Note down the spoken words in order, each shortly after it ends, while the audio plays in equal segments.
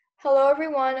Hello,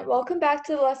 everyone. Welcome back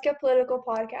to the Let's Get Political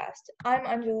podcast. I'm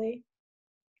Anjali.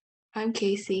 I'm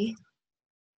Casey.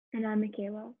 And I'm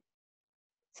Michaela.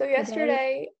 So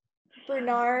yesterday,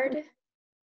 Brandon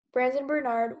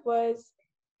Bernard was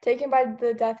taken by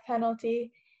the death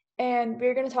penalty, and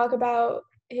we're going to talk about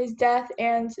his death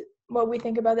and what we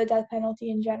think about the death penalty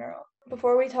in general.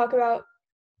 Before we talk about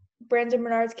Brandon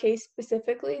Bernard's case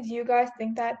specifically, do you guys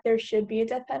think that there should be a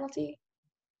death penalty?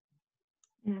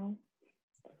 No.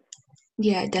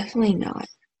 Yeah, definitely not.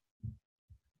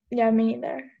 Yeah, me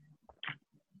neither.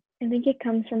 I think it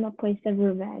comes from a place of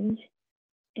revenge,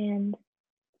 and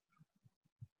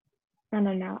I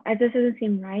don't know. This doesn't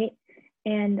seem right.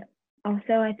 And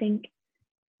also, I think,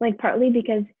 partly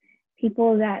because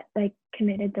people that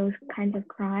committed those kinds of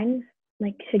crimes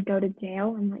should go to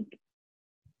jail and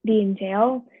be in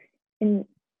jail, and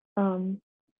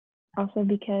also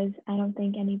because I don't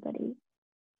think anybody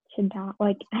should die.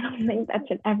 I don't think that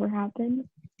should ever happen.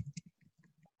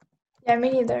 Yeah, me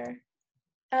neither.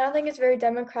 I don't think it's very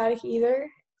democratic either.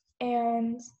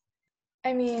 And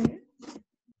I mean,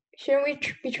 shouldn't we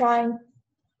be trying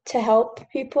to help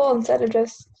people instead of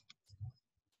just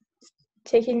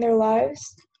taking their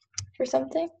lives for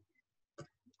something?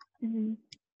 Mm-hmm.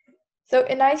 So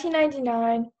in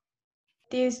 1999,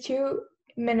 these two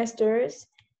ministers,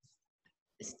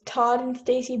 Todd and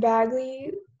Stacey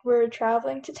Bagley, were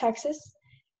traveling to Texas,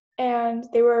 and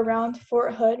they were around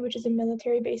Fort Hood, which is a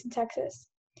military base in Texas.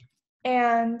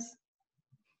 And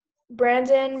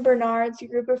Brandon Bernard's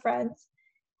group of friends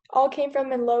all came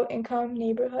from a low-income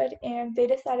neighborhood, and they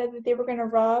decided that they were going to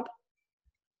rob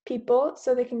people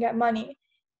so they can get money.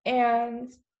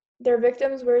 And their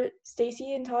victims were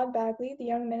Stacey and Todd Bagley, the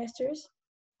young ministers.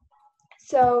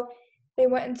 So they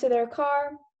went into their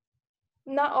car.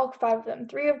 Not all 5 of them.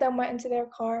 3 of them went into their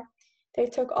car. They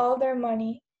took all of their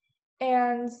money,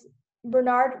 and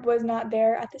Bernard was not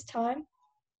there at this time.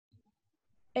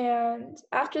 And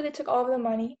after they took all of the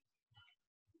money,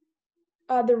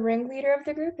 the ringleader of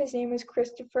the group, his name was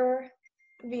Christopher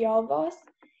Villalobos,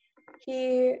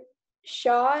 he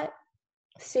shot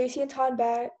Stacey and Todd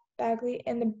Bagley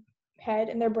in the head,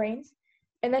 in their brains,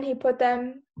 and then he put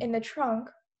them in the trunk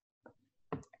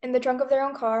of their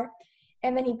own car,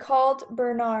 and then he called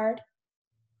Brandon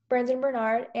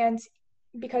Bernard, and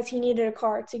because he needed a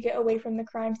car to get away from the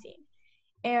crime scene.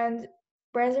 And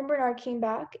Brandon Bernard came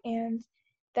back, and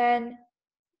then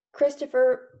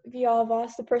Christopher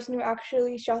Villalobos, the person who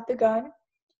actually shot the gun,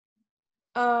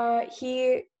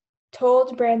 he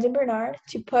told Brandon Bernard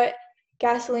to put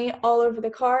gasoline all over the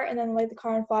car and then light the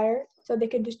car on fire so they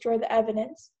could destroy the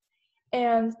evidence.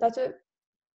 And that's what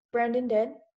Brandon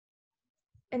did.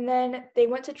 And then they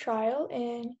went to trial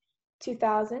in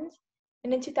 2000.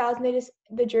 And in 2000,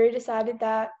 the jury decided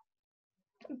that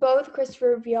both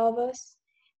Christopher Villalobos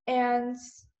and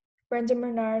Brandon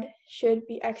Bernard should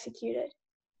be executed.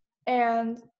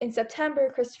 And in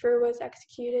September, Christopher was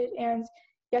executed, and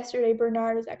yesterday,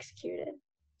 Bernard was executed.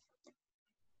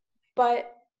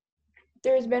 But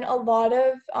there's been a lot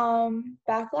of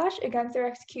backlash against their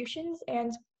executions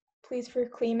and pleas for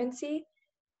clemency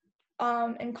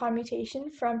and commutation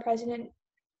for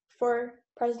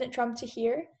President Trump to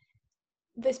hear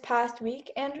this past week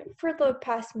and for the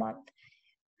past month.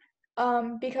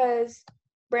 Because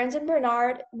Brandon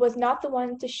Bernard was not the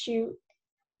one to shoot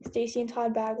Stacey and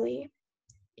Todd Bagley.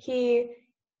 He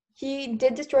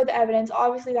did destroy the evidence.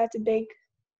 Obviously, that's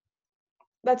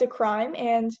a crime,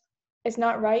 and it's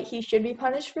not right. He should be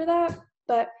punished for that,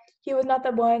 but he was not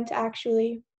the one to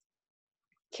actually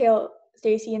kill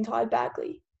Stacey and Todd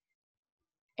Bagley.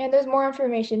 And there's more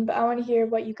information, but I want to hear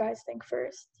what you guys think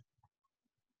first.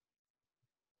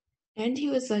 And he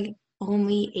was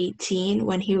only 18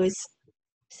 when he was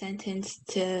sentenced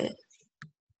to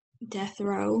death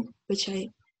row, which I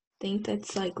think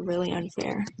that's really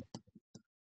unfair.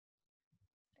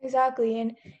 Exactly,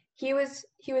 and he was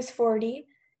 40,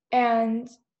 and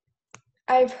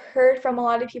I've heard from a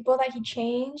lot of people that he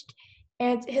changed,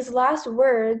 and his last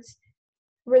words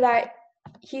were that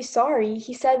he's sorry.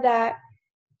 He said,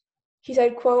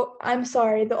 quote, "I'm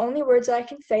sorry. The only words that I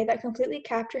can say that completely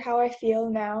capture how I feel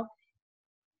now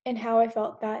and how I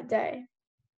felt that day."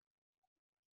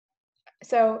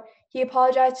 So he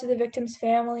apologized to the victim's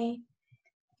family,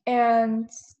 and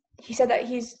he said that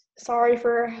he's sorry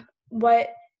for what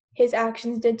his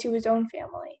actions did to his own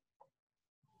family.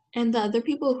 And the other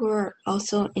people who were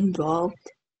also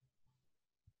involved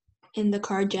in the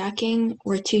carjacking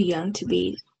were too young to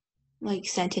be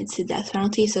sentenced to death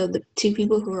penalty, so the 2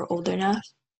 people who were old enough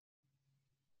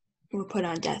were put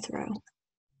on death row.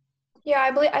 Yeah,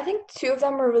 I think 2 of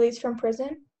them were released from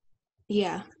prison.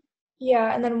 Yeah.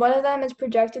 Yeah, and then one of them is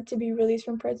projected to be released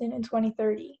from prison in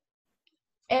 2030.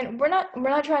 And we're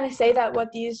not trying to say that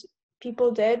what these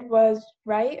people did was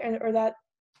right, or that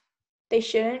they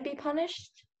shouldn't be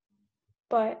punished,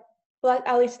 but well,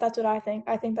 at least that's what I think.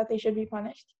 I think that they should be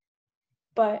punished.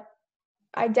 But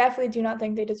I definitely do not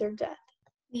think they deserve death.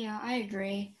 Yeah, I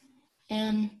agree.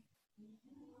 And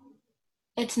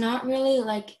it's not really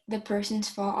like the person's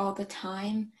fault all the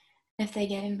time if they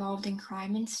get involved in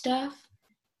crime and stuff.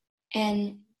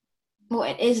 And well,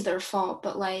 it is their fault,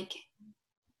 but like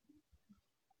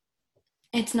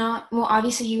it's not, well,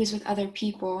 obviously he was with other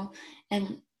people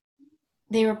and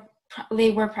they were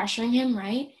pressuring him,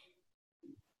 right?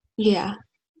 Yeah,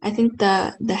 I think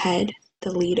the head,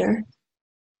 the leader.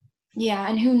 Yeah,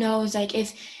 and who knows, like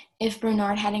if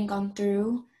Bernard hadn't gone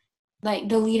through, like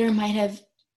the leader might have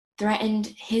threatened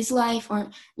his life,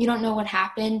 or you don't know what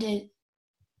happened. It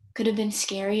could have been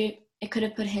scary. It could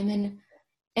have put him in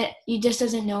it. You just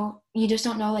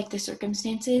don't know like the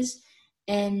circumstances.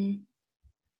 And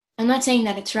I'm not saying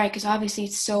that it's right, because obviously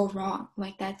it's so wrong,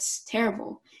 like that's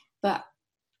terrible, but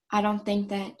I don't think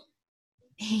that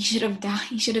he should have died.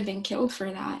 He should have been killed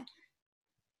for that.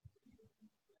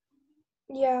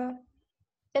 Yeah.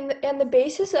 And the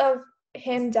basis of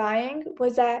him dying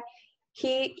was that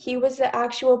he was the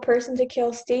actual person to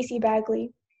kill Stacey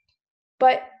Bagley.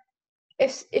 But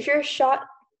if you're shot,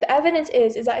 the evidence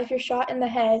is that if you're shot in the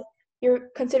head, you're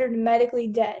considered medically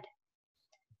dead.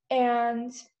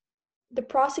 And the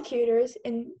prosecutors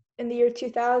in the year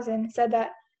 2000 said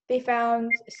that they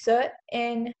found soot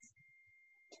in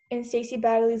Stacey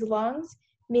Bagley's lungs,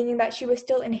 meaning that she was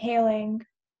still inhaling.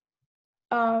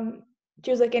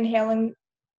 She was like inhaling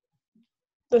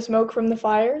the smoke from the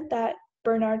fire that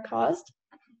Bernard caused.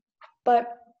 But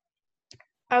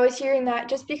I was hearing that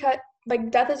just because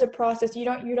like death is a process, you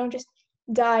don't just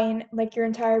die and like your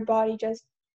entire body just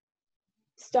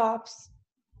stops.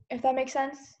 If that makes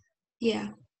sense? Yeah.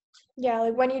 Yeah,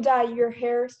 like when you die, your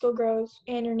hair still grows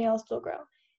and your nails still grow.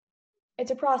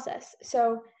 It's a process.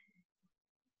 So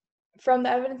from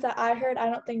the evidence that I heard, I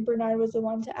don't think Bernard was the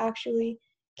one to actually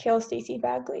kill Stacey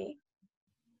Bagley.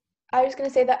 I was gonna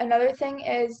say that another thing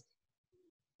is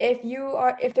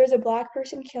if there's a black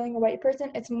person killing a white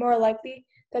person, it's more likely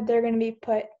that they're going to be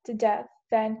put to death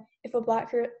than if a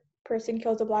black person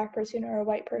kills a black person or a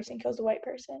white person kills a white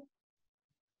person.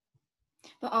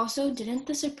 But also, didn't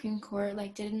the Supreme Court,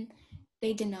 like, didn't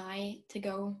they deny to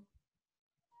go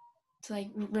to like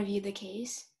review the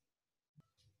case?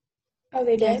 Oh,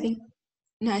 they Yeah, did?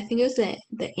 I think it was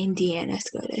the Indiana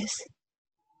SCOTUS.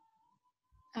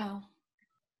 Oh,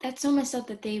 that's so messed up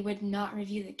that they would not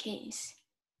review the case.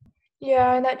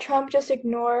 Yeah, and that Trump just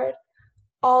ignored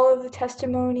all of the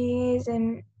testimonies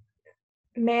and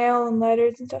mail and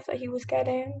letters and stuff that he was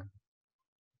getting.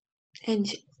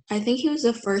 And I think he was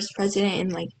the first president in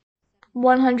like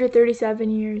 137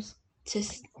 years.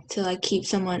 to like keep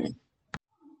someone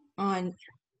on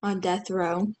death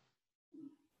row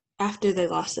after they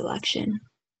lost the election.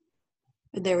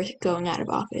 They were going out of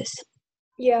office.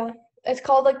 Yeah, it's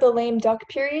called like the lame duck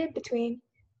period between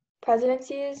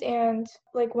presidencies, and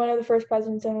like one of the first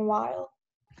presidents in a while.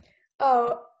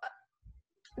 Oh,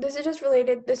 this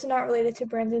is not related to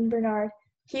Brandon Bernard.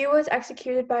 He was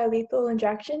executed by lethal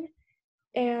injection,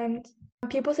 and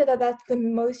people say that that's the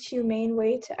most humane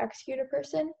way to execute a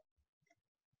person,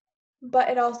 but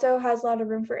it also has a lot of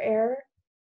room for error.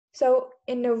 So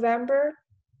in November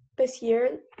this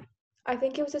year, I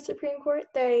think it was the Supreme Court,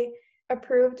 they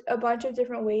approved a bunch of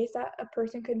different ways that a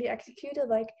person could be executed,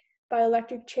 like by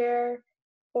electric chair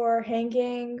or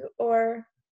hanging or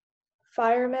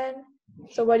firemen.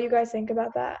 So what do you guys think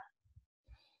about that?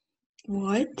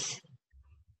 What?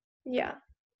 Yeah.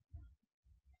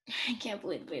 I can't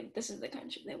believe this is the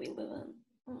country that we live in.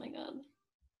 Oh my god.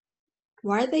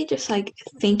 Why are they just like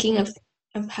thinking of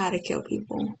how to kill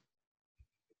people?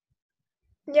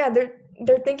 Yeah,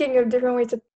 they're thinking of different ways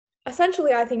to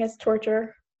essentially I think it's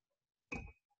torture.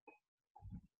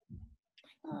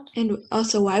 God. And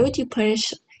also, why would you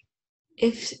punish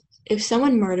if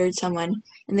someone murdered someone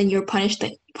and then you're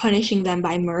punishing them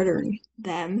by murdering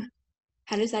them?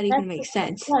 How does that even make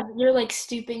sense? Yeah, you're like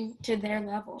stooping to their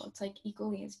level. It's like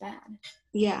equally as bad.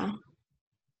 Yeah.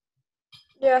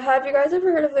 Yeah, have you guys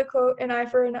ever heard of the quote, "An eye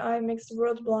for an eye makes the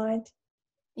world blind"?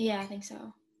 Yeah, I think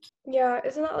so. Yeah,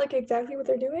 isn't that like exactly what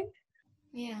they're doing?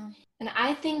 Yeah. And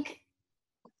I think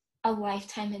a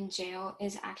lifetime in jail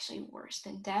is actually worse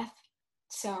than death.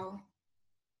 So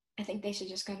I think they should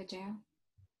just go to jail.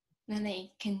 Then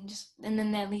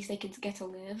then at least they could get to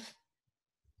live.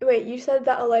 Wait, you said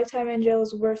that a lifetime in jail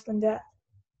is worse than death.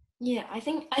 Yeah, I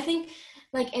think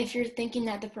like, if you're thinking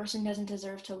that the person doesn't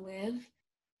deserve to live,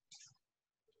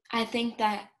 I think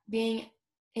that being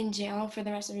in jail for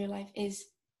the rest of your life is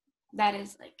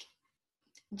like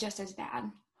just as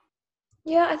bad.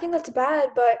 Yeah, I think that's bad,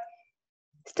 but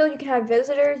still you can have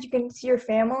visitors, you can see your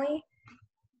family.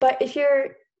 But if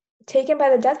you're taken by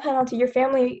the death penalty, your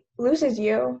family loses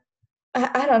you.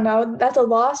 I don't know. That's a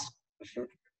loss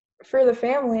for the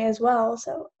family as well.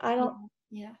 So I don't.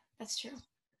 Yeah, that's true.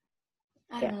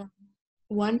 I Yeah. don't know.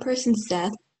 One person's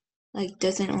death like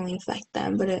doesn't only affect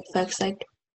them, but it affects like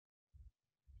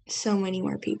so many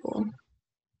more people.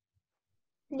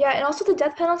 Yeah, and also the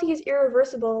death penalty is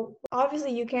irreversible.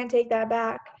 Obviously, you can't take that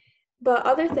back, but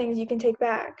other things you can take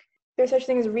back. There's such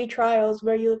things as retrials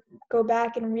where you go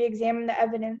back and re-examine the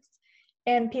evidence,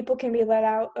 and people can be let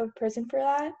out of prison for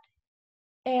that.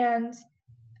 And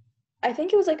I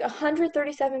think it was like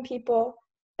 137 people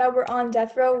that were on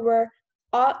death row were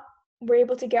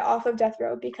able to get off of death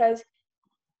row because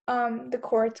the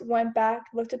courts went back,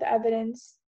 looked at the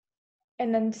evidence,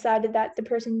 and then decided that the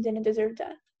person didn't deserve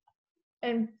death.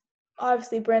 And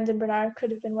obviously, Brandon Bernard could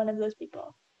have been one of those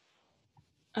people.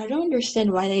 I don't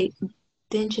understand why they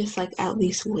didn't just like at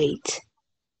least wait.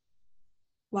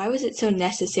 Why was it so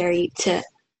necessary to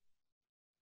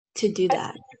do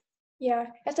that? Yeah,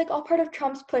 it's like all part of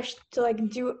Trump's push to like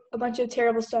do a bunch of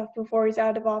terrible stuff before he's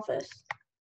out of office.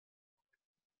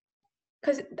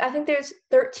 Because I think there's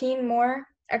 13 more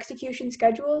executions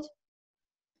scheduled.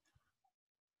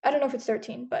 I don't know if it's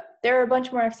 13, but there are a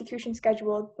bunch more executions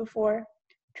scheduled before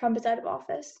Trump is out of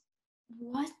office.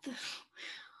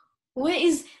 What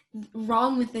is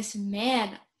wrong with this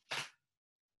man?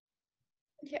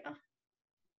 Yeah.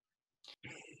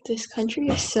 This country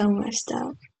is so messed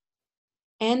up.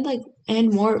 And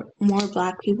more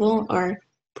black people are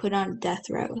put on death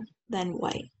row than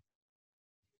white.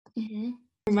 Mm-hmm.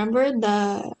 Remember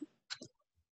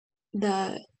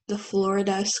the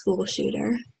Florida school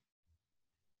shooter?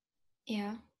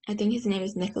 Yeah. I think his name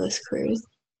is Nicholas Cruz.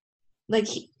 Like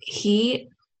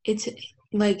it's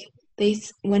like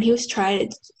when he was tried,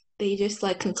 they just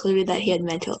like concluded that he had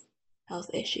mental health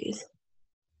issues.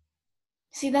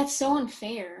 See, that's so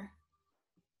unfair.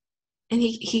 And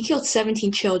he killed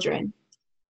 17 children.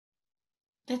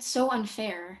 That's so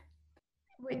unfair.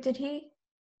 Wait,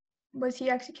 was he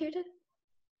executed?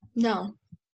 No.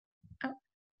 Oh.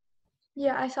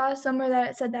 Yeah, I saw somewhere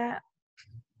that it said that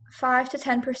 5 to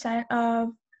 10% of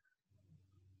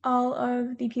all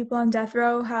of the people on death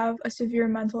row have a severe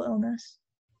mental illness,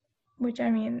 which I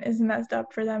mean is messed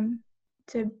up for them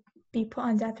to be put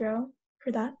on death row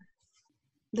for that.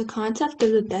 The concept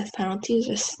of the death penalty is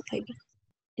just like,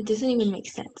 it doesn't even make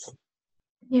sense.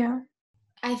 Yeah.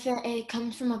 I feel it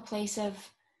comes from a place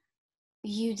of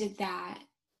you did that,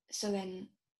 so then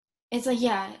it's like,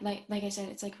 yeah, like I said,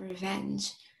 it's like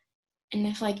revenge. And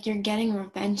if like you're getting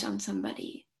revenge on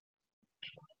somebody,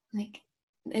 like,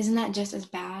 isn't that just as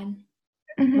bad?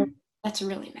 Mm-hmm. That's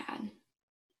really bad.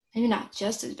 Maybe not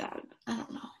just as bad. I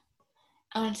don't know.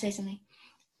 I want to say something.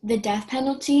 The death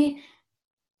penalty,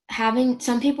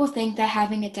 some people think that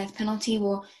having a death penalty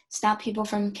will stop people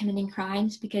from committing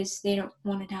crimes because they don't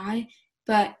want to die,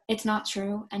 but it's not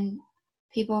true, and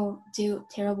people do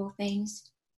terrible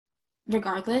things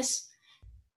regardless.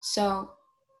 So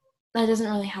that doesn't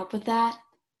really help with that,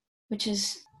 which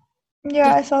is...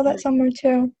 Yeah, I saw that somewhere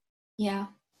too. Yeah,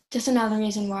 just another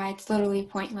reason why it's literally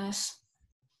pointless.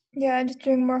 Yeah, just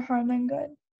doing more harm than good.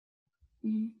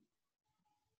 Mm-hmm.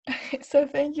 So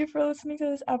thank you for listening to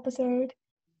this episode.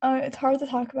 It's hard to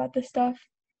talk about this stuff,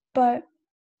 but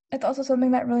it's also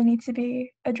something that really needs to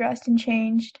be addressed and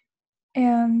changed.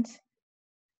 And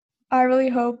I really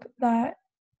hope that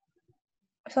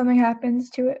something happens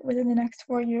to it within the next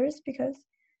 4 years because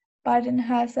Biden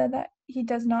has said that he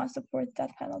does not support the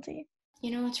death penalty.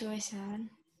 You know what's really sad?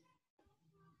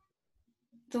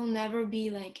 There'll never be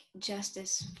like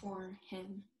justice for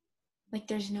him. Like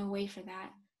there's no way for that.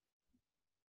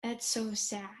 That's so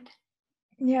sad.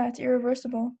 Yeah, it's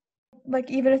irreversible. Like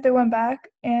even if they went back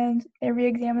and they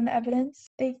re-examined the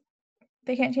evidence, they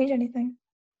can't change anything.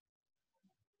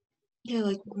 Yeah,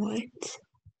 like what?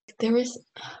 There was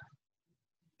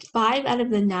 5 out of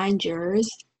the 9 jurors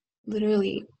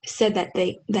literally said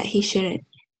that he shouldn't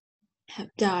have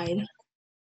died.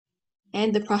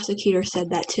 And the prosecutor said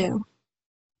that too.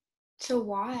 So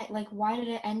why? Like, why did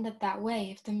it end up that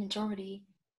way if the majority?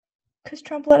 Because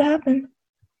Trump let it happen.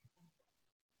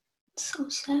 It's so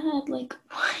sad. Like,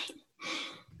 why?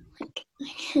 Like, I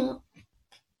can't.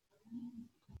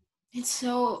 It's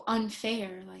so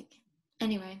unfair. Like,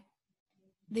 anyway,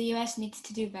 the U.S. needs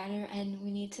to do better, and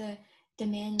we need to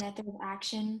demand that there's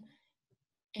action.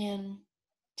 And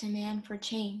demand for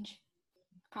change.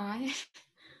 Bye.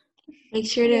 Make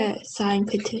sure to sign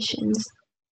petitions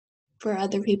for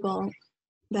other people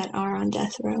that are on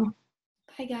death row.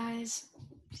 Bye, guys.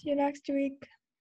 See you next week.